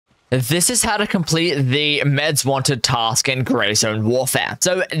This is how to complete the Meds Wanted task in Grey Zone Warfare.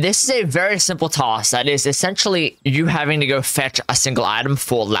 So this is a very simple task that is essentially you having to go fetch a single item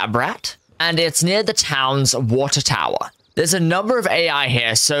for Lab Rat, and it's near the town's water tower. There's a number of AI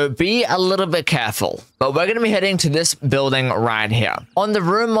here, so be a little bit careful. But we're going to be heading to this building right here. On the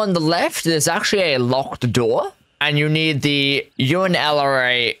room on the left, there's actually a locked door, and you need the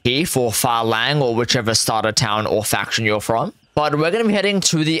UNLRA key for Far Lang or whichever starter town or faction you're from. But we're going to be heading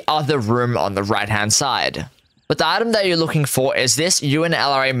to the other room on the right-hand side. But the item that you're looking for is this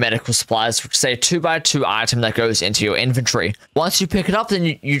UNLRA medical supplies, which is a 2x2 item that goes into your inventory. Once you pick it up,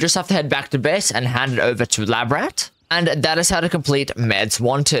 then you just have to head back to base and hand it over to Lab Rat. And that is how to complete Meds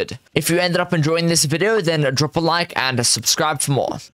Wanted. If you ended up enjoying this video, then drop a like and subscribe for more.